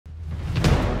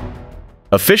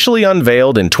Officially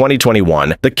unveiled in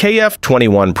 2021, the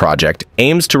KF-21 project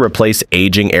aims to replace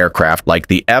aging aircraft like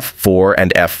the F-4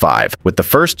 and F-5, with the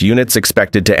first units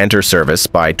expected to enter service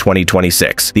by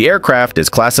 2026. The aircraft is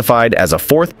classified as a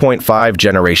 4th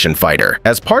generation fighter.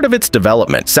 As part of its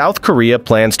development, South Korea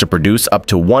plans to produce up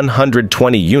to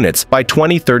 120 units by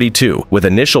 2032, with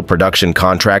initial production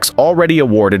contracts already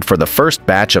awarded for the first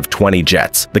batch of 20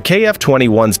 jets. The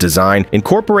KF-21's design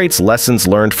incorporates lessons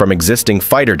learned from existing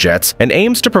fighter jets and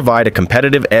aims to provide a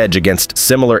competitive edge against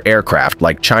similar aircraft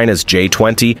like China's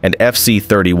J-20 and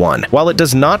FC-31. While it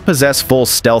does not possess full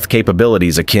stealth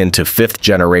capabilities akin to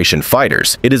 5th-generation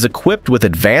fighters, it is equipped with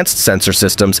advanced sensor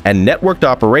systems and networked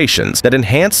operations that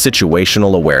enhance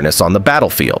situational awareness on the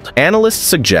battlefield. Analysts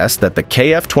suggest that the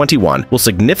KF-21 will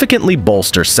significantly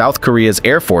bolster South Korea's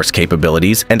Air Force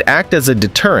capabilities and act as a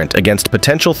deterrent against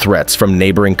potential threats from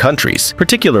neighboring countries,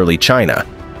 particularly China.